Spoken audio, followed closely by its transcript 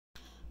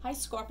Hi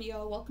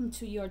Scorpio, welcome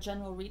to your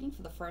general reading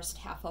for the first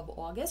half of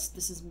August.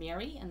 This is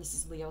Mary and this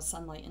is Leo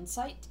Sunlight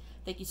Insight.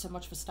 Thank you so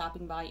much for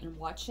stopping by and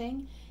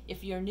watching.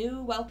 If you're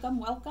new, welcome,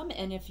 welcome.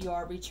 And if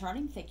you're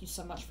returning, thank you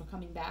so much for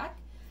coming back.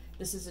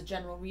 This is a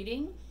general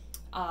reading.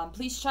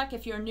 Please check,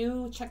 if you're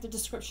new, check the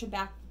description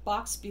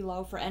box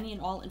below for any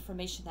and all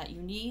information that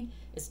you need.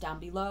 It's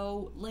down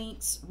below,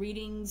 links,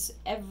 readings,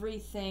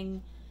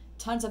 everything.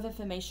 Tons of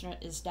information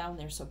is down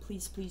there, so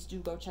please do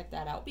go check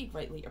that out. Be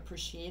greatly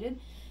appreciated.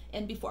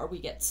 And before we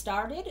get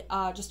started,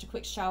 just a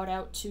quick shout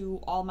out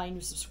to all my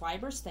new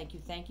subscribers.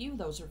 Thank you.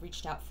 Those who have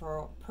reached out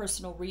for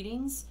personal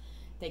readings,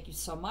 thank you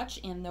so much.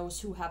 And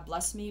those who have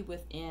blessed me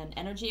with an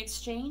energy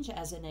exchange,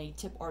 as in a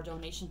tip or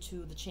donation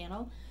to the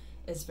channel,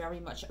 is very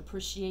much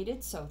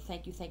appreciated. So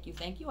thank you.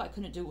 I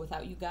couldn't do it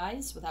without you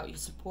guys, without your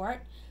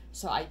support.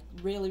 So I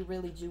really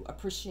do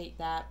appreciate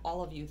that.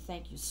 All of you,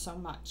 thank you so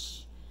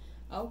much.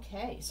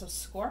 Okay, so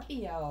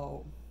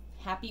Scorpio,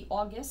 happy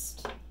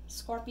August,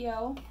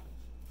 Scorpio.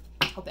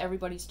 Hope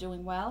everybody's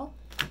doing well.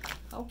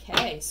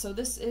 Okay, so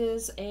this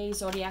is a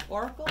Zodiac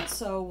Oracle,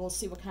 so we'll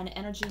see what kind of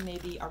energy may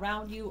be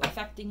around you,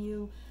 affecting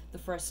you the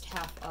first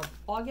half of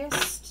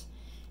August.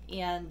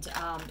 And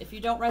if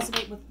you don't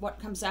resonate with what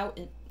comes out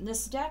in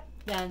this deck,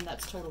 then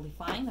that's totally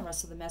fine. The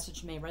rest of the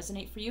message may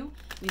resonate for you.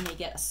 We may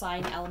get a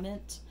sign,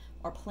 element,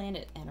 or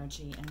planet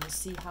energy, and we'll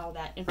see how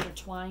that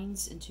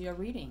intertwines into your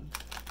reading.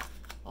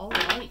 All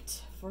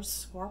right, for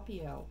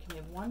Scorpio, can we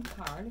have one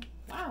card?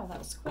 Wow, that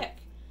was quick.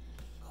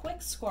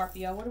 Quick,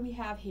 Scorpio. What do we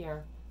have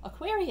here?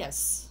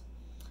 Aquarius.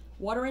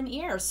 Water and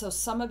air. So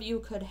some of you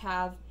could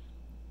have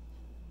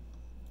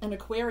an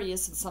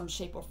Aquarius in some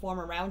shape or form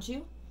around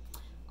you.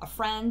 A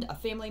friend, a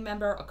family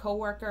member, a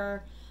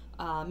coworker.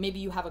 Maybe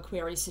you have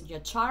Aquarius in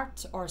your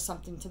chart or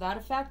something to that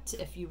effect.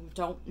 If you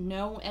don't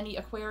know any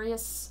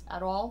Aquarius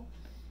at all,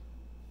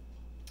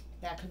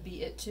 that could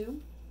be it too.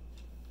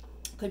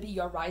 Could be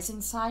your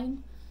rising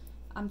sign,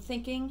 I'm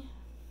thinking.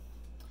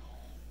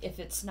 If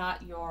it's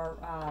not your...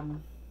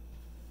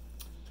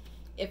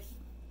 if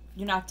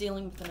you're not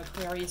dealing with an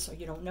Aquarius or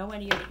you don't know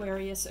any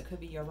Aquarius, it could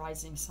be your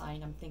rising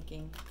sign, I'm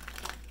thinking.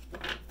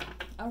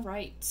 All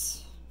right.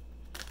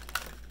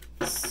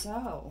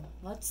 So,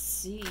 let's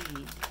see.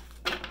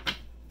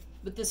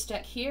 With this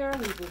deck here,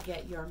 we will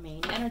get your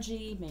main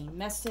energy, main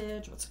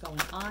message, what's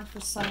going on for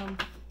some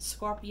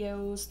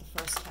Scorpios the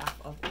first half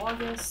of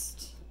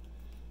August.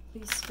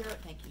 Please, Spirit,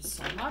 thank you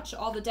so much.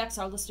 All the decks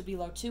are listed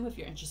below too if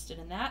you're interested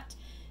in that.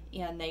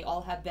 And they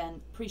all have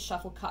been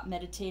pre-shuffled, cut,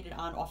 meditated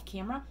on off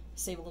camera.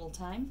 Save a little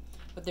time.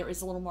 But there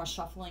is a little more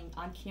shuffling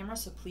on camera,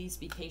 so please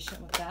be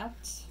patient with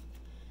that.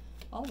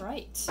 All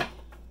right.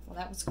 Well,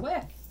 that was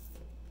quick.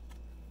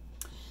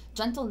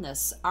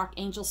 Gentleness,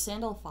 Archangel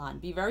Sandalphon.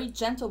 Be very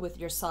gentle with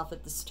yourself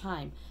at this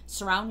time.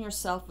 Surround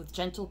yourself with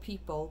gentle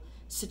people,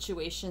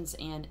 situations,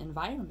 and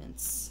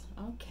environments.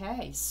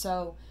 Okay,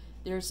 so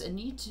there's a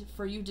need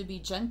for you to be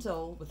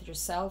gentle with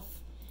yourself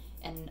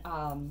and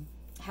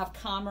have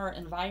calmer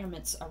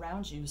environments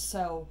around you.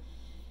 So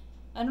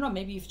I don't know,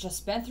 maybe you've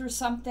just been through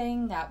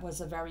something that was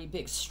a very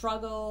big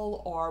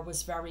struggle or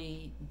was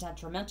very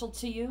detrimental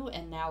to you,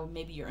 and now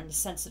maybe you're in a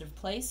sensitive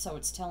place, so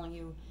it's telling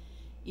you,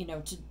 you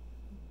know, to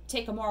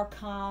take a more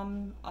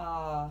calm,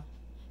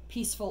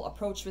 peaceful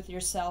approach with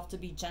yourself, to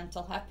be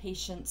gentle, have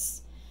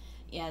patience,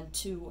 and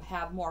to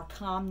have more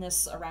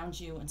calmness around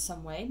you in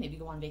some way. Maybe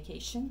go on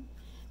vacation,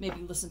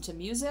 maybe listen to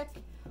music,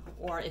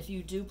 or if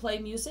you do play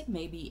music,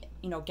 maybe,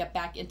 you know, get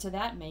back into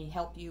that. It may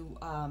help you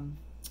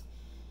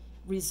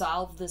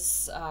resolve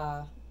this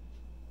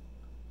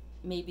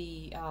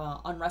maybe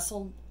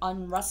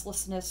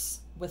unrestlessness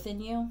within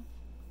you.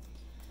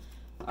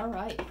 All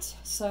right,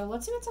 so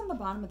let's see what's on the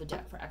bottom of the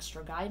deck for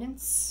extra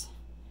guidance.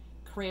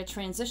 Career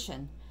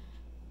transition.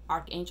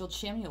 Archangel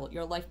Chamuel,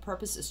 your life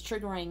purpose is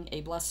triggering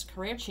a blessed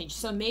career change.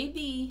 So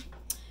maybe,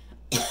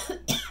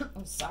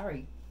 oh,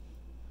 sorry.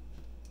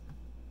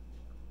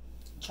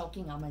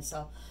 Choking on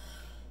myself.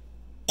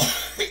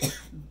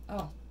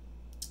 Oh.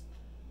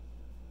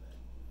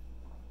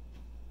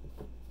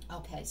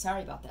 Okay,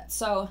 sorry about that.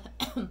 So,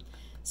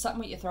 something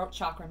with your throat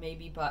chakra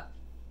maybe, but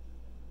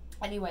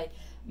anyway,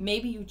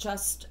 maybe you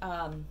just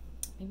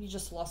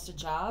lost a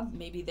job.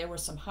 Maybe there were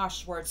some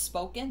harsh words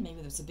spoken. Maybe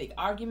there was a big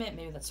argument.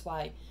 Maybe that's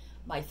why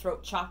my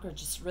throat chakra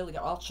just really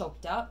got all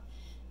choked up,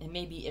 and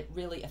maybe it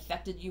really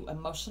affected you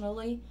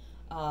emotionally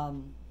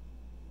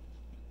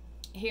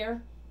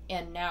here.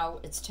 And now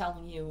it's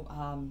telling you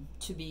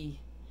to be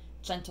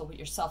gentle with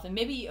yourself. And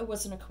maybe it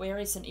was an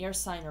Aquarius, an air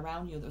sign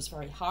around you that was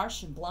very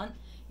harsh and blunt.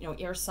 You know,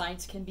 air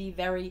signs can be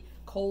very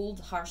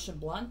cold, harsh, and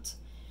blunt.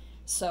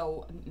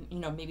 So, you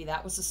know, maybe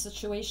that was the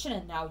situation.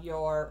 And now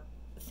you're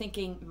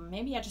thinking,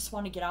 maybe I just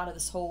want to get out of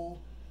this whole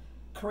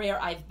career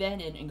I've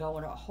been in and go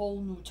in a whole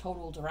new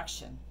total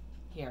direction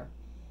here.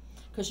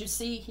 Because you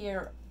see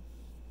here,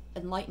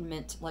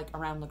 enlightenment, like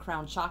around the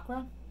crown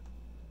chakra.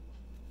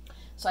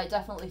 So I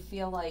definitely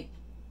feel like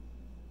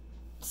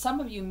some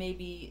of you may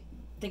be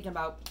thinking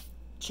about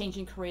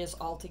changing careers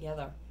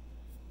altogether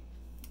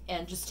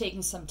and just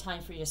taking some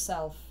time for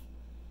yourself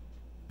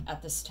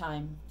at this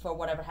time for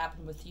whatever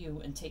happened with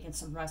you, and taking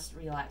some rest,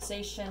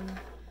 relaxation,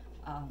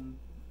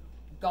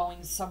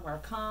 going somewhere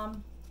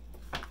calm,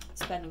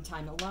 spending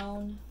time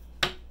alone.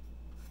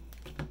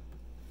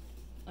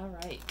 All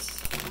right.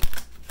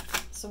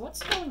 So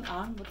what's going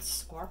on with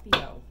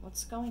Scorpio?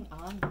 What's going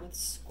on with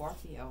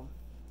Scorpio?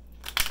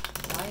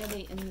 Why are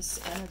they in this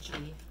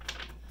energy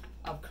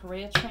of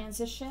career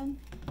transition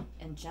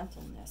and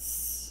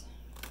gentleness?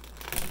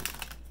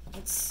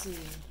 Let's see.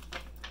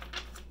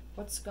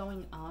 What's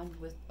going on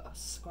with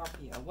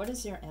Scorpio? What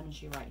is their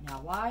energy right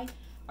now? Why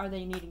are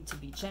they needing to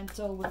be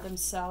gentle with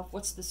themselves?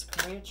 What's this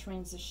career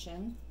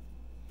transition?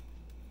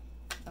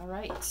 All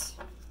right.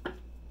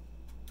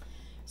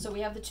 So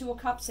we have the Two of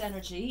Cups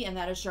energy, and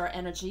that is your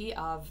energy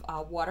of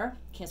water,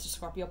 Cancer,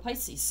 Scorpio,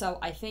 Pisces. So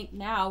I think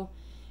now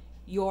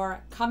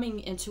you're coming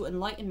into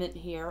enlightenment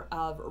here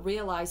of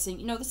realizing,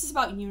 you know, this is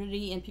about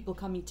unity and people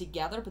coming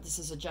together, but this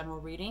is a general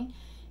reading,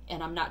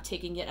 and I'm not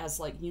taking it as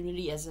like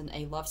unity as in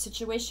a love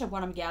situation.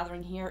 What I'm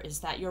gathering here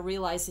is that you're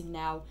realizing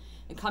now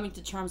and coming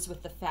to terms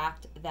with the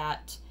fact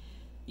that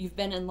you've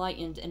been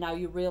enlightened, and now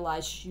you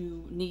realize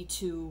you need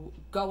to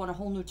go in a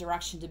whole new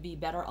direction to be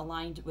better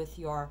aligned with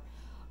your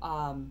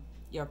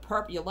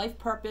life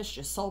purpose,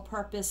 your soul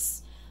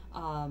purpose,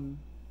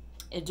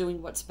 and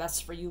doing what's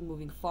best for you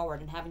moving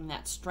forward, and having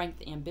that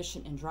strength,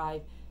 ambition, and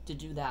drive to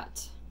do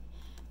that.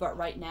 But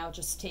right now,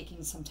 just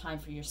taking some time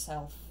for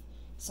yourself,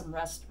 some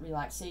rest,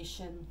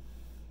 relaxation.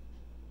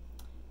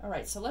 All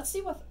right, so let's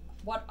see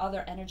what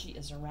other energy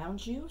is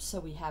around you. So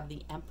we have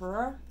the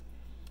Emperor,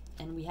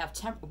 and we have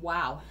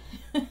wow.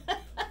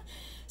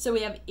 So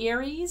we have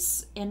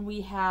Aries, and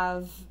we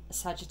have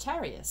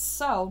Sagittarius.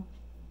 So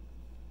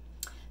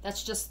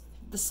that's just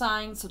the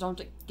signs, so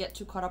don't get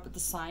too caught up with the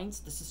signs.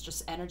 This is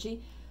just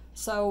energy.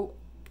 So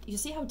you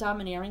see how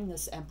domineering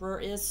this Emperor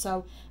is?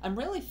 So I'm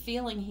really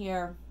feeling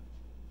here,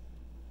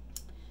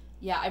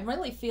 yeah, I'm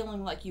really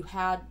feeling like you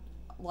had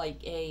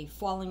like a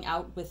falling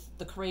out with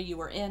the career you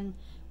were in,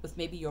 with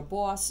maybe your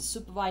boss, a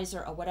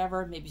supervisor, or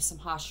whatever. Maybe some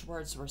harsh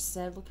words were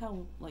said. Look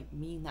how like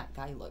mean that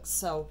guy looks.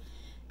 So,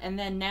 and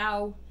then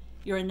now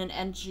you're in an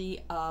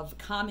energy of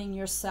calming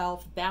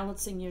yourself,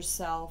 balancing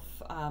yourself,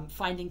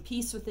 finding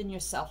peace within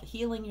yourself,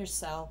 healing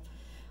yourself,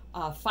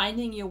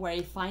 finding your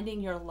way,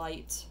 finding your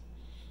light,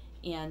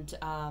 and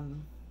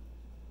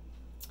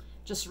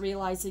just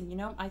realizing, you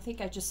know, I think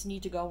I just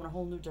need to go in a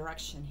whole new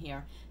direction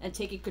here, and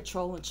taking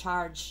control and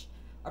charge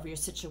of your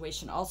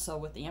situation also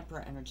with the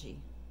Emperor energy.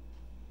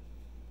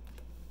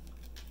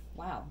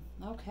 Wow,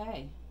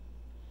 okay.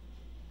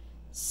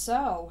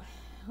 So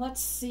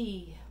let's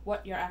see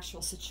what your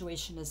actual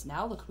situation is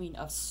now. The Queen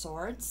of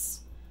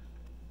Swords,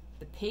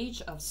 the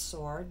Page of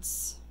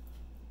Swords,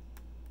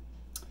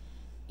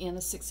 and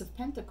the Six of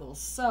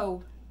Pentacles.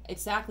 So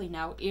exactly,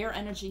 now air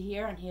energy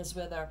here, and here's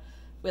where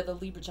the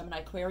Libra, Gemini,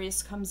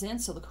 Aquarius comes in.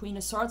 So the Queen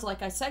of Swords,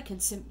 like I said,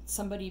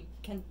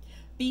 can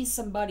be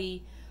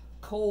somebody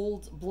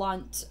cold,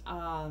 blunt,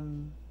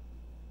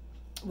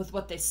 with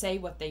what they say,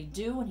 what they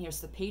do. And here's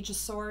the Page of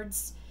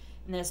Swords,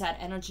 and there's that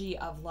energy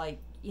of, like,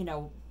 you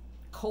know,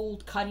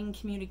 cold cutting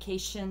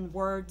communication,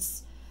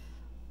 words,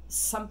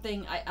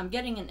 something. I'm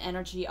getting an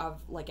energy of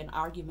like an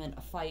argument,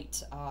 a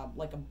fight,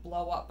 like a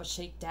blow up, a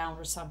shakedown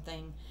or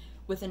something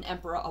with an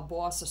Emperor, a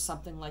boss or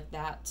something like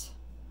that.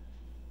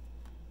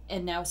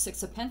 And now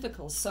Six of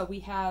Pentacles. So we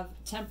have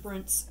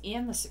Temperance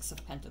and the Six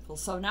of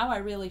Pentacles. So now I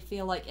really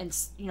feel like, and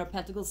you know,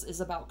 Pentacles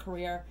is about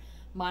career,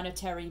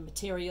 monetary,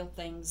 material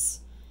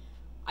things.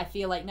 I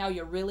feel like now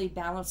you're really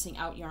balancing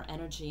out your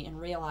energy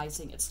and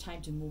realizing it's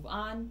time to move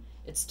on.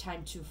 It's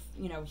time to,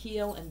 you know,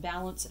 heal and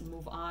balance and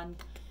move on,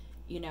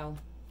 you know,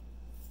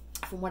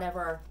 from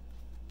whatever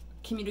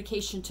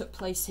communication took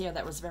place here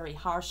that was very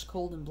harsh,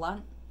 cold, and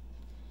blunt.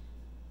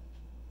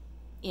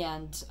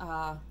 And,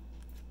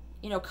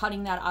 you know,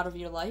 cutting that out of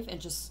your life and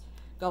just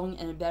going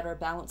in a better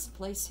balanced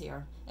place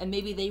here. And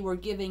maybe they were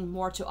giving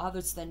more to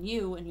others than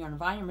you in your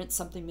environment,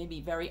 something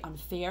maybe very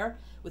unfair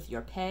with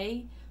your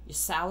pay, your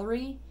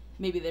salary.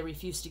 Maybe they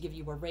refused to give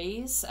you a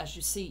raise. As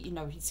you see, you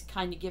know, he's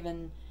kind of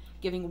giving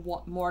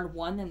more to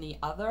one than the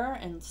other,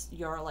 and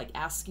you're like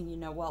asking, you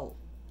know, well,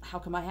 how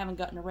come I haven't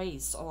gotten a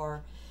raise,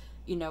 or,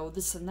 you know,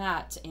 this and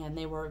that. And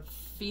they were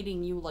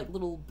feeding you like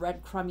little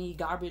breadcrumby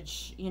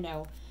garbage, you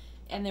know.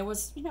 And there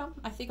was, you know,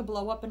 I think a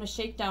blow up and a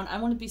shakedown.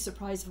 I wouldn't be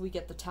surprised if we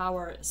get the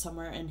Tower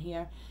somewhere in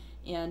here.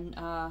 And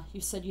you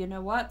said, you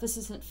know what, this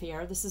isn't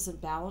fair, this isn't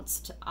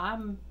balanced,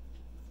 I'm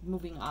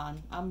moving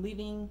on, I'm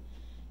leaving.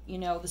 You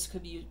know, this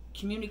could be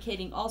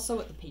communicating also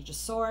with the Page of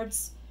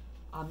Swords.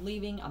 I'm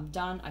leaving, I'm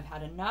done, I've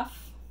had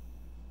enough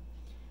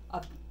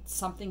of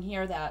something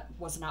here that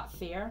was not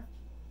fair.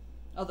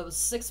 Although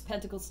Six of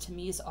Pentacles to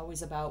me is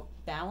always about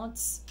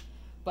balance,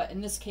 but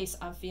in this case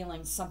I'm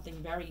feeling something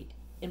very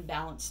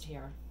imbalanced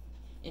here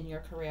in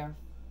your career.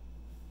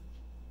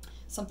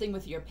 Something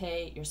with your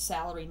pay, your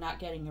salary, not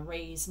getting a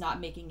raise,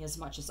 not making as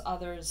much as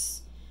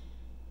others,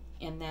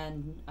 and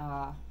then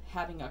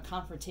having a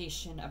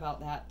confrontation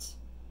about that,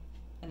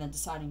 and then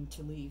deciding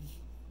to leave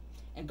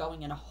and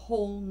going in a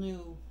whole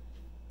new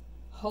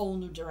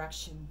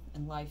direction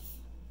in life.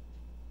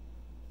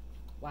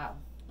 Wow.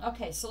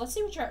 Okay, so let's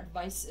see what your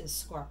advice is,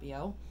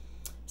 Scorpio.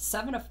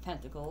 Seven of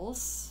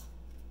Pentacles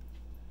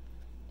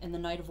and the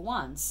Knight of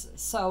Wands.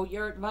 So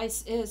your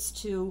advice is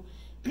to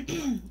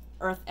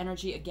earth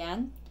energy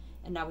again,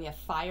 and now we have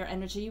fire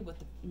energy with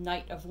the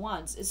Knight of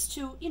Wands, is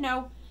to, you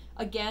know,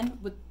 again,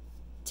 with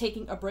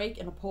taking a break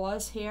and a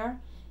pause here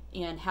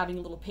and having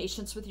a little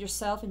patience with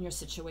yourself and your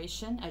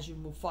situation as you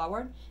move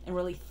forward, and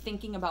really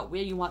thinking about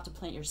where you want to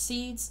plant your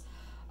seeds,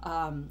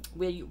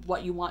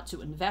 what you want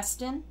to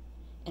invest in,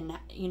 and,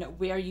 you know,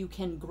 where you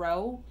can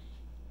grow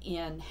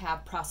and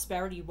have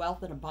prosperity,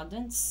 wealth, and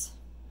abundance,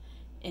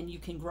 and you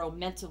can grow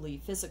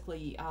mentally,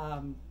 physically,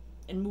 and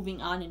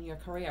moving on in your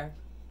career.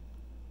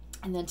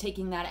 And then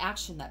taking that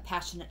action, that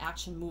passionate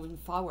action, moving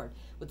forward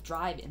with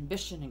drive,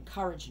 ambition, and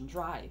courage and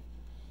drive,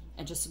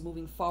 and just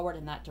moving forward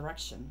in that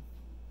direction.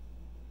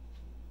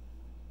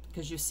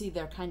 Because you see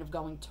they're kind of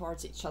going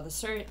towards each other.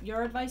 So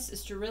your advice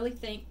is to really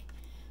think,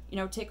 you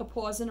know, take a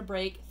pause and a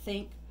break,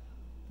 think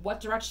what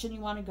direction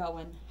you want to go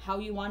in, how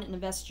you want to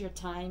invest your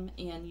time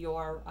and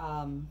your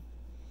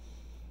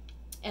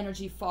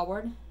energy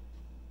forward,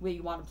 where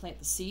you want to plant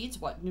the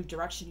seeds, what new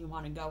direction you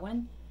want to go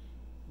in.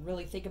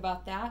 Really think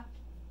about that.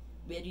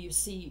 Where do you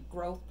see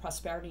growth,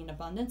 prosperity, and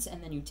abundance?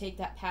 And then you take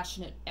that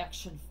passionate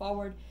action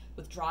forward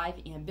with drive,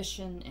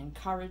 ambition, and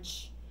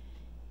courage,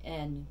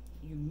 and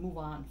you move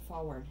on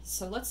forward.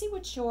 So let's see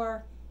what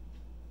your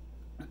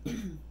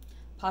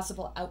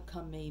possible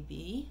outcome may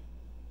be.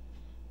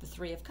 The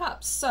Three of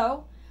Cups.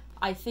 So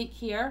I think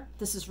here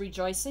this is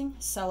rejoicing,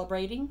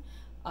 celebrating,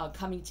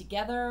 coming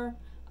together,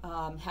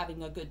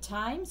 having a good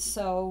time.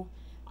 So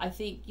I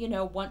think, you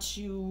know, once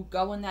you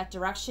go in that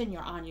direction,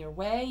 you're on your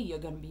way. You're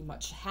going to be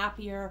much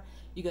happier.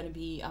 You're going to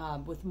be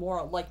with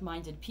more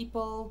like-minded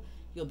people.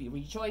 You'll be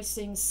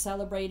rejoicing,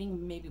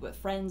 celebrating, maybe with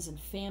friends and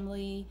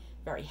family.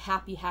 Very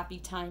happy, happy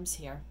times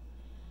here.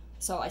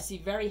 So I see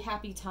very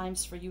happy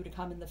times for you to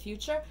come in the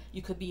future.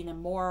 You could be in a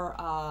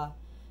more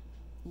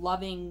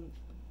loving,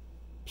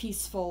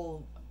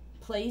 peaceful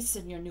place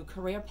in your new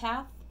career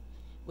path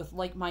with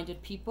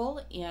like-minded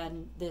people,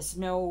 and there's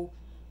no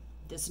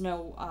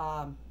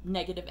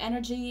negative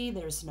energy,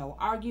 there's no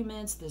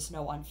arguments, there's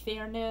no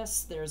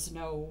unfairness, there's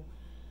no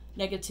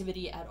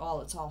negativity at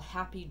all. It's all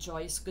happy,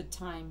 joyous, good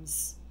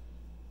times,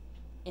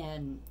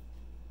 and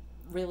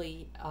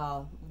really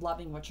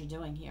loving what you're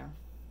doing here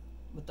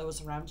with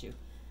those around you.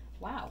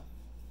 Wow.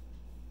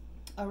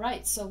 All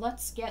right, so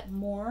let's get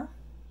more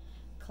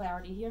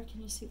clarity here.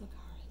 Can you see the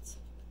cards?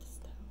 Put this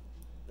down.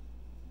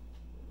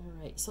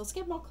 All right, so let's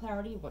get more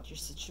clarity of what your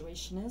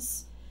situation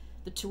is.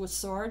 The Two of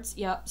Swords.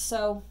 Yep,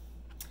 so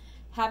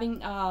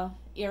having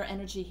air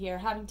energy here,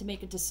 having to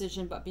make a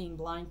decision but being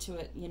blind to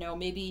it. You know,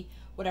 maybe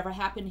whatever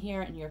happened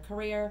here in your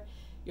career,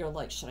 you're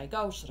like, should I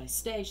go? Should I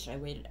stay? Should I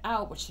wait it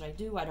out? What should I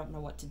do? I don't know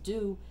what to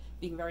do.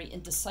 Being very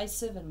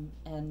indecisive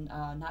and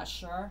not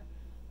sure.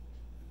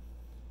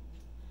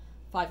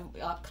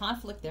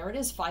 Conflict, there it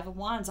is, Five of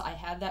Wands. I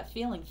had that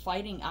feeling,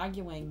 fighting,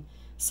 arguing,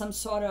 some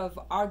sort of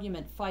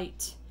argument,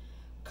 fight,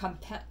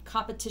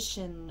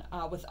 competition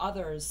with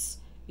others,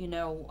 you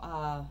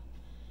know,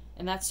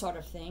 and that sort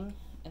of thing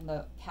in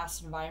the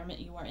past environment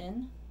you were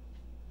in.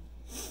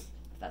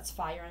 That's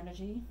fire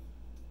energy.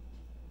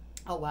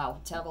 Oh, wow,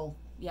 Devil,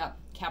 yeah,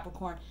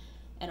 Capricorn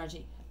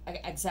energy.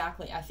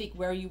 Exactly. I think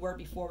where you were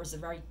before was a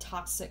very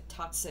toxic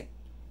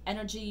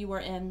energy you were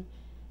in.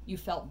 You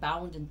felt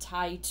bound and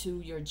tied to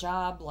your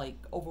job, like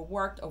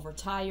overworked,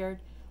 overtired,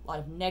 a lot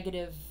of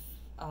negative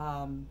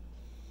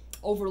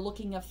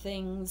overlooking of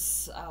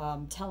things,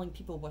 telling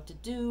people what to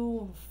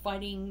do,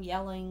 fighting,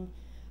 yelling,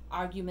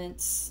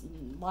 arguments,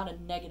 a lot of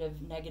negative,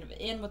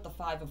 in with the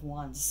Five of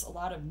Wands, a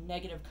lot of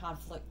negative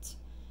conflict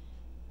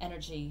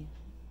energy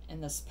in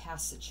this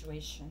past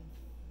situation.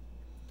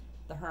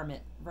 The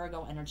Hermit,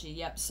 Virgo energy,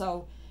 yep.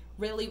 So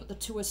really with the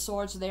Two of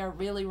Swords there,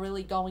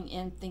 really going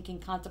in, thinking,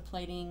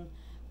 contemplating,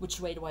 which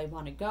way do I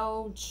want to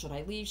go? Should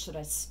I leave? Should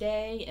I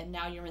stay? And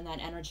now you're in that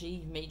energy.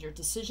 You've made your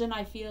decision,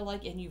 I feel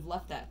like, and you've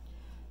left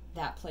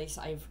that place.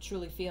 I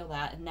truly feel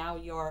that. And now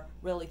you're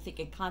really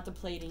thinking,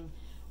 contemplating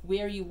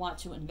where you want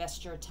to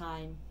invest your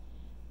time,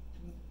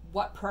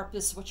 what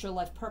purpose, what's your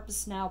life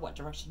purpose now, what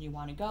direction you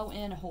want to go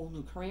in, a whole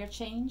new career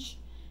change.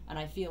 And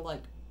I feel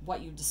like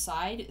what you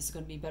decide is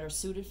going to be better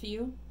suited for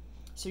you.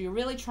 So you're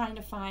really trying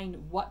to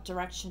find, what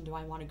direction do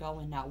I want to go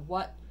in now?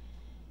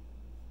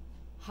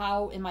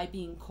 How am I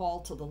being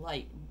called to the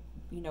light?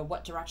 You know,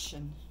 what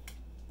direction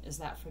is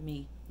that for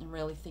me? And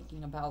really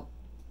thinking about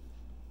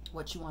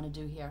what you want to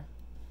do here.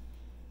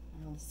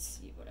 And let's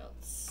see what else.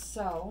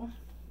 So,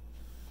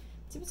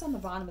 let's see what's on the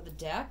bottom of the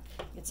deck.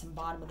 Get some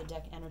bottom of the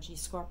deck energy,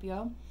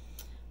 Scorpio.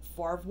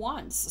 Four of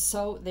Wands.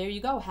 So there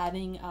you go,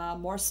 having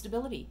more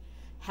stability,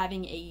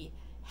 having a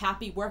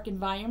happy work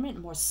environment,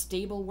 a more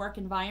stable work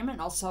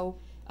environment. Also,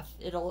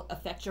 it'll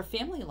affect your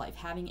family life,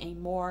 having a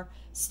more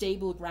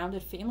stable,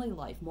 grounded family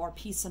life, more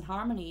peace and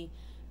harmony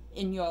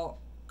in your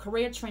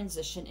career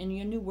transition, in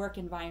your new work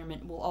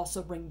environment will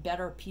also bring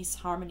better peace,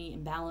 harmony,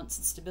 and balance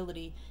and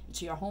stability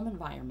into your home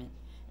environment,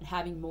 and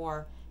having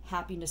more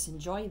happiness and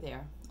joy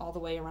there all the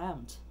way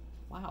around.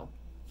 Wow.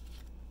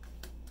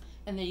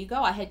 And there you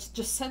go. I had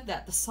just said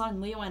that. The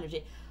Sun, Leo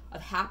energy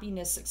of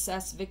happiness,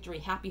 success, victory,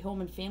 happy home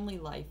and family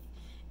life,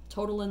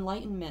 total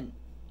enlightenment,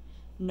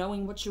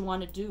 knowing what you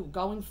want to do,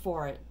 going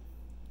for it,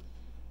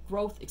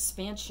 growth,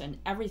 expansion,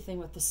 everything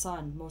with the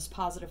Sun. Most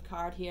positive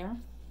card here.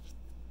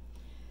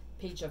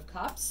 Page of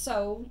Cups.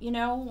 So, you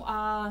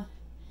know,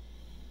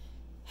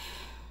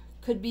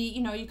 could be,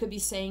 you know, you could be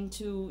saying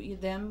to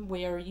them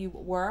where you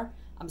were,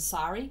 I'm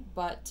sorry,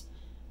 but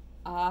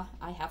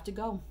I have to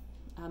go.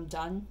 I'm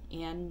done.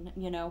 And,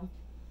 you know,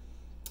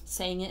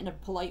 saying it in a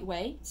polite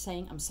way,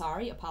 saying I'm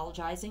sorry,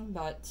 apologizing,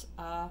 but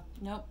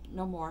nope,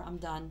 no more. I'm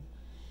done.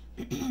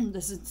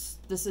 This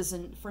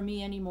isn't for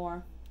me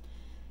anymore.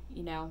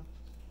 You know,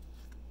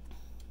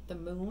 the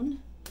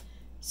Moon.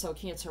 So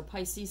Cancer,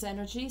 Pisces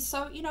energy.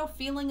 So, you know,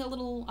 feeling a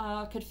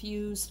little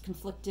confused,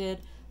 conflicted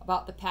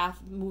about the path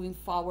moving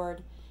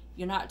forward.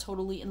 You're not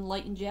totally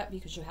enlightened yet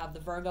because you have the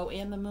Virgo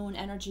and the Moon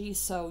energy.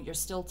 So you're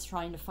still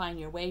trying to find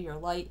your way, your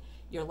light,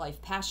 your life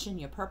passion,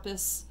 your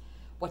purpose,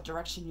 what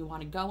direction you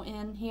want to go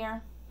in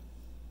here.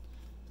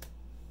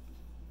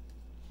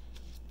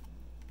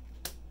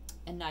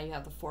 And now you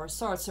have the Four of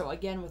Swords. So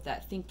again, with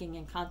that thinking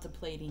and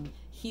contemplating,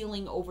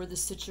 healing over the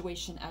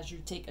situation as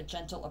you take a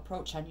gentle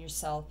approach on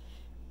yourself,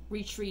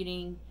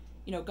 retreating,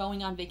 you know,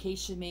 going on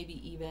vacation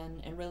maybe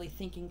even, and really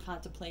thinking,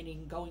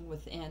 contemplating, going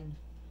within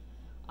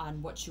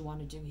on what you want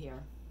to do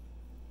here.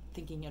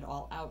 Thinking it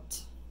all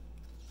out.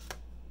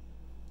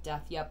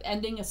 Death, yep.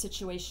 Ending a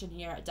situation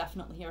here,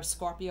 definitely here.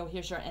 Scorpio,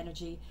 here's your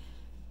energy.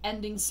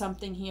 Ending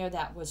something here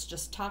that was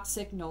just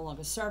toxic, no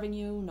longer serving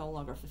you, no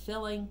longer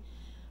fulfilling,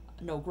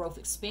 no growth,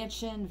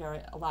 expansion,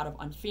 a lot of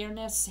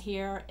unfairness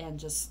here, and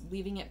just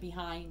leaving it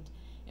behind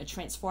and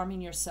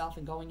transforming yourself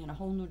and going in a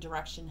whole new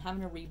direction,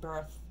 having a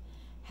rebirth,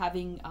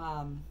 having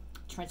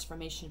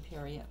transformation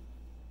period.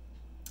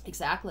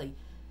 Exactly.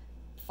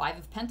 Five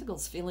of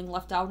Pentacles, feeling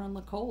left out on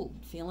the cold,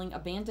 feeling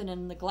abandoned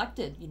and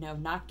neglected, you know,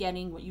 not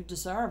getting what you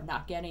deserve,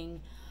 not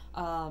getting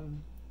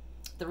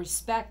the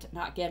respect,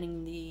 not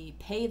getting the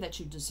pay that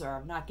you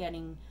deserve, not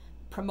getting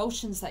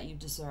promotions that you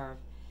deserve,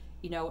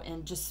 you know,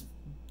 and just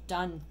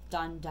done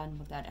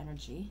with that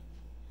energy.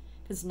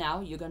 Because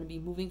now you're going to be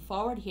moving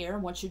forward here.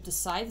 And once you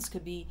decide, this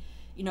could be,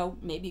 you know,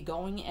 maybe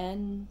going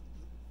and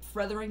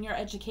furthering your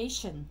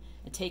education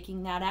and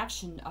taking that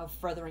action of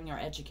furthering your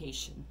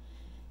education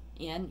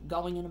and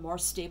going in a more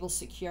stable,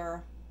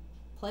 secure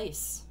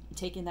place and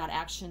taking that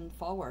action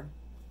forward.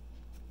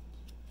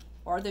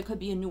 Or there could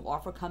be a new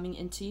offer coming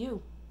into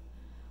you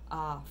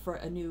for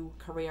a new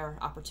career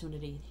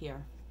opportunity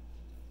here.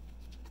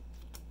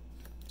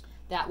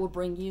 That will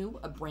bring you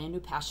a brand new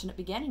passionate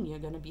beginning. You're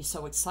going to be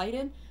so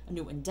excited, a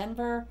new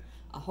endeavor,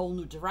 a whole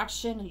new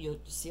direction. You'll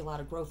see a lot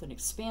of growth and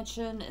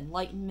expansion,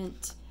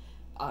 enlightenment,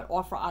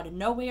 offer out of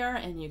nowhere,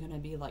 and you're going to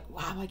be like,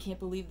 wow, I can't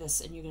believe this.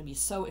 And you're going to be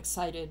so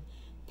excited,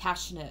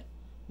 passionate,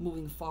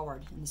 moving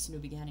forward in this new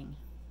beginning.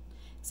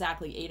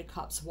 Exactly, Eight of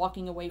Cups,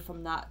 walking away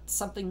from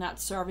something not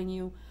serving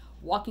you,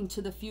 walking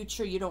to the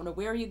future. You don't know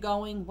where you're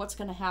going, what's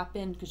going to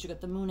happen, because you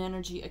got the Moon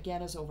energy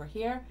again is over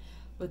here.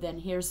 But then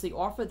here's the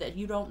offer that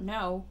you don't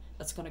know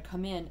that's going to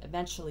come in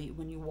eventually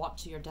when you walk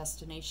to your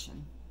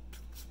destination.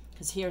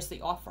 Because here's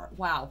the offer.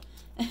 Wow.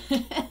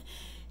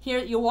 Here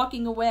you're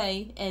walking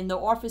away and the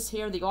offer's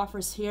here, the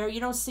offer's here. You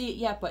don't see it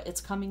yet, but it's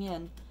coming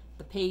in.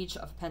 The Page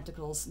of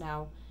Pentacles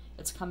now.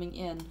 It's coming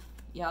in.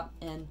 Yep.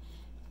 And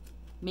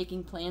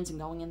making plans and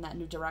going in that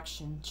new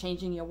direction.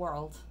 Changing your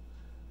world.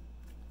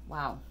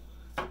 Wow.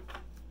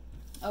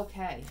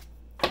 Okay.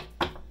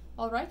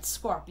 All right,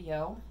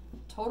 Scorpio.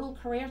 Total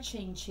career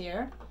change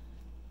here.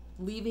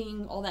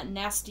 Leaving all that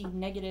nasty,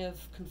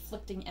 negative,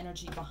 conflicting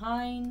energy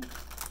behind.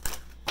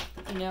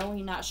 You know,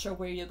 you're not sure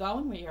where you're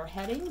going, where you're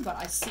heading, but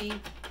I see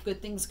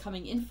good things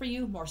coming in for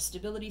you. More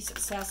stability,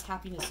 success,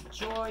 happiness, and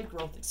joy,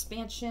 growth,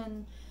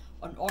 expansion.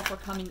 An offer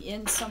coming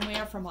in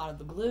somewhere from out of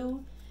the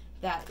blue.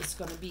 That is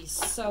going to be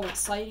so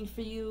exciting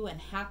for you and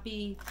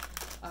happy.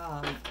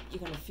 You're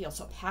going to feel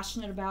so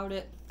passionate about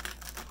it.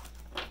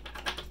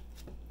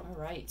 All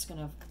right, it's going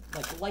to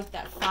like light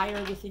that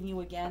fire within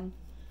you again.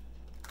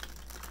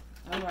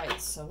 All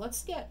right, so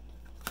let's get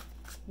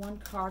one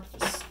card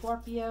for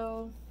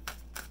Scorpio.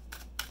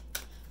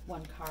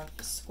 One card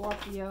for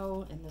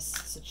Scorpio in this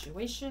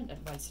situation.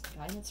 Advice and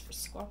guidance for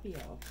Scorpio.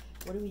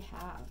 What do we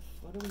have?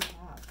 What do we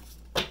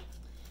have?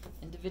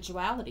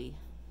 Individuality.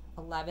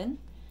 11,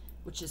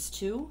 which is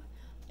 2.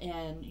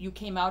 And you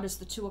came out as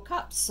the Two of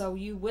Cups. So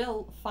you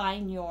will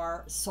find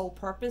your soul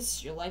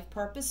purpose, your life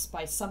purpose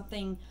by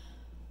something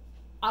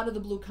out of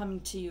the blue coming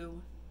to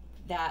you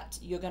that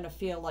you're going to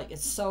feel like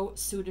it's so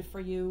suited for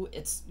you.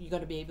 You're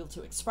going to be able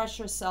to express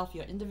yourself,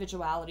 your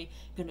individuality.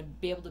 You're going to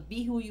be able to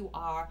be who you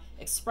are,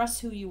 express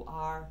who you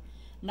are,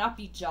 not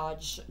be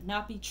judged,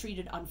 not be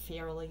treated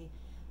unfairly.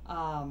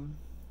 And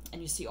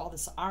you see all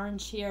this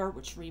orange here,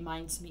 which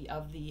reminds me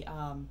of the,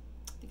 I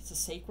think it's a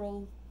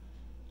sacral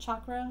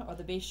chakra or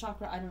the base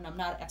chakra. I don't know. I'm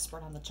not an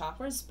expert on the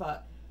chakras,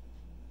 but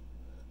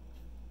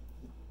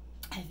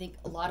I think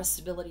a lot of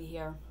stability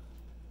here.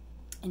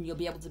 And you'll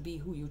be able to be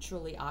who you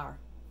truly are,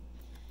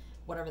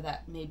 whatever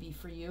that may be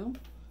for you.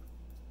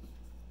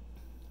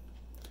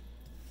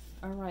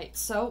 All right,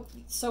 so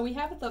we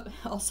have the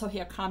also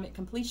here karmic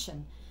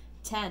completion,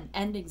 10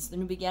 endings, the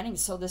new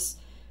beginnings. So this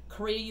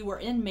career you were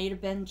in may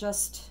have been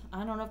just,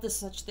 I don't know if there's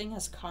such thing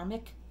as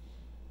karmic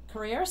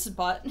careers,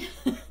 but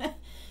it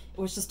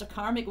was just a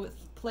karmic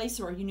place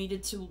where you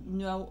needed to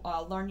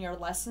learn your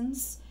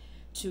lessons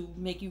to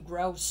make you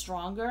grow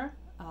stronger,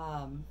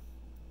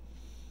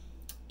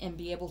 and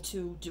be able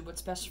to do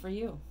what's best for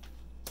you.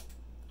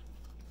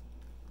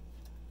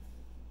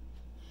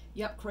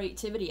 Yep,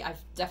 creativity. I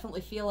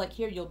definitely feel like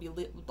here you'll be,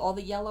 with all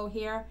the yellow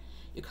here,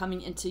 you're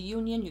coming into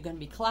union, you're going to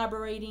be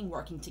collaborating,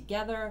 working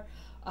together,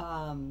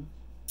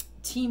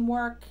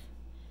 teamwork,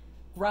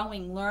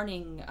 growing,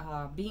 learning,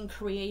 being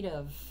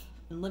creative,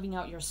 and living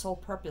out your soul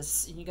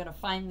purpose. And you're going to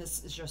find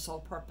this is your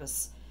soul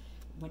purpose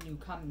when you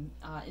come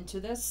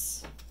into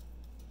this.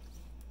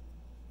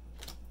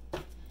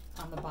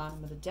 On the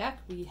bottom of the deck,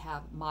 we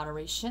have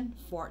moderation,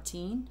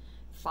 14.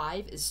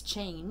 5 is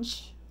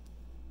change.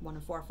 1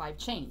 and 4, 5,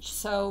 change.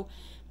 So,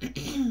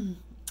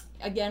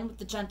 again, with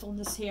the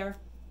gentleness here,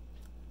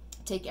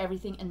 take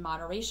everything in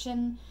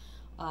moderation.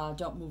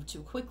 Don't move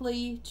too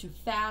quickly, too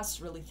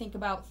fast. Really think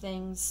about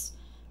things.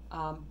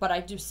 But I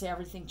do say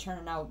everything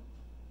turning out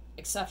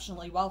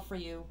exceptionally well for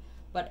you.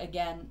 But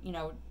again, you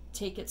know,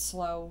 take it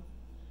slow.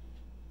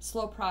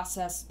 Slow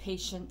process,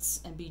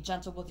 patience, and be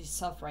gentle with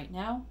yourself right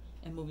now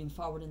and moving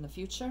forward in the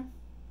future.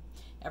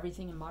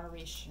 Everything in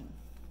moderation.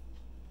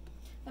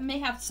 It may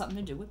have something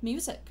to do with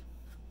music.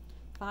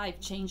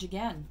 5, change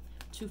again.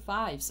 2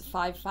 5s.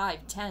 5,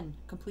 5, 10,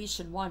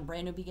 completion. 1,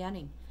 brand new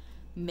beginning.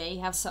 May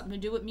have something to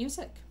do with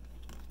music.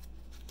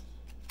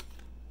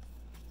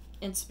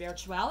 In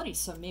spirituality,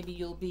 so maybe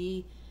you'll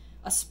be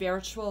a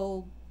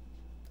spiritual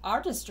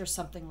artist or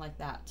something like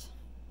that.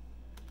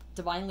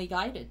 Divinely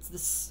guided.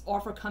 This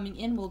offer coming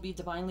in will be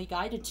divinely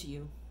guided to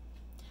you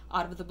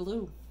out of the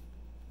blue.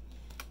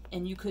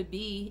 And you could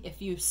be,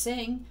 if you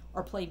sing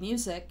or play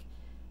music,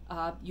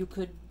 you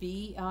could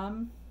be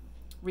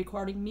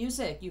recording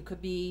music. You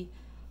could be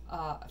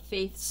a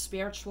faith,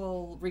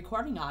 spiritual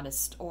recording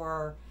artist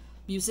or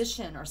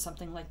musician or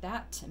something like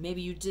that.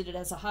 Maybe you did it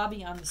as a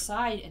hobby on the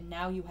side, and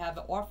now you have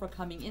an offer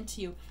coming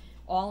into you,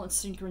 all in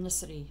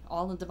synchronicity,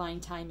 all in divine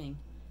timing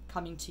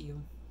coming to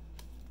you.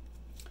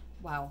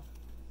 Wow.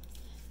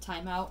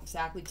 Time out,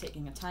 exactly,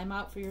 taking a time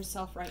out for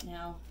yourself right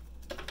now.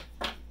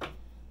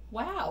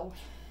 Wow.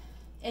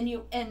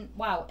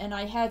 Wow, and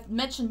I had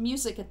mentioned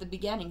music at the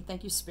beginning.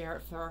 Thank you,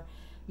 Spirit, for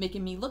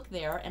making me look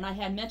there. And I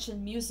had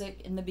mentioned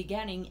music in the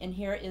beginning, and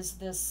here is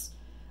this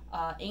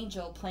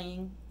angel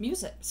playing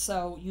music.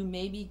 So you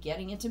may be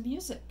getting into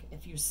music.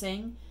 If you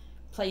sing,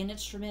 play an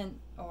instrument,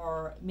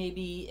 or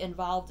maybe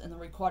involved in the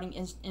recording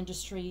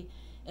industry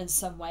in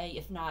some way,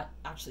 if not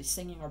actually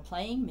singing or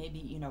playing, maybe,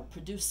 you know,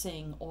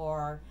 producing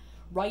or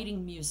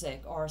writing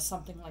music or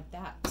something like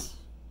that.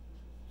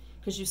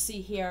 Because you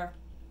see here,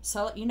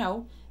 so, you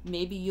know,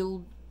 maybe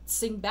you'll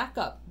sing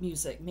backup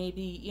music,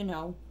 maybe, you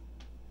know,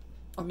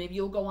 or maybe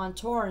you'll go on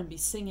tour and be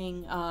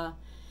singing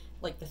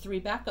like the 3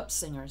 backup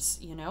singers,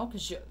 you know,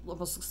 because it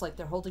almost looks like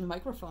they're holding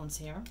microphones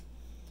here.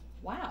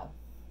 Wow.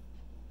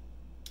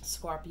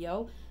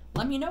 Scorpio,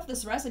 let me know if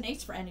this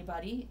resonates for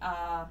anybody.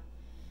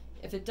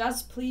 If it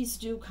does, please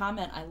do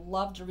comment. I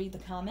love to read the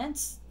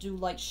comments. Do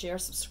like, share,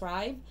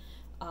 subscribe.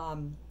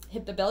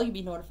 Hit the bell. You'll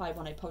be notified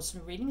when I post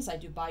new readings. I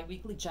do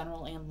bi-weekly,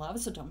 general and love,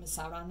 so don't miss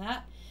out on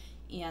that.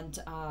 And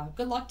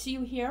good luck to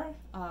you here.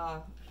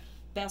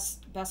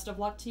 Best of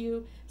luck to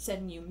you.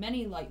 Sending you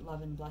many light,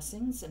 love, and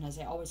blessings. And as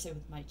I always say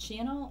with my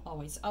channel,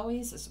 always,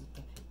 always, this is with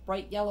the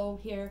bright yellow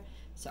here.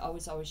 So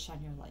always, always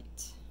shine your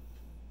light.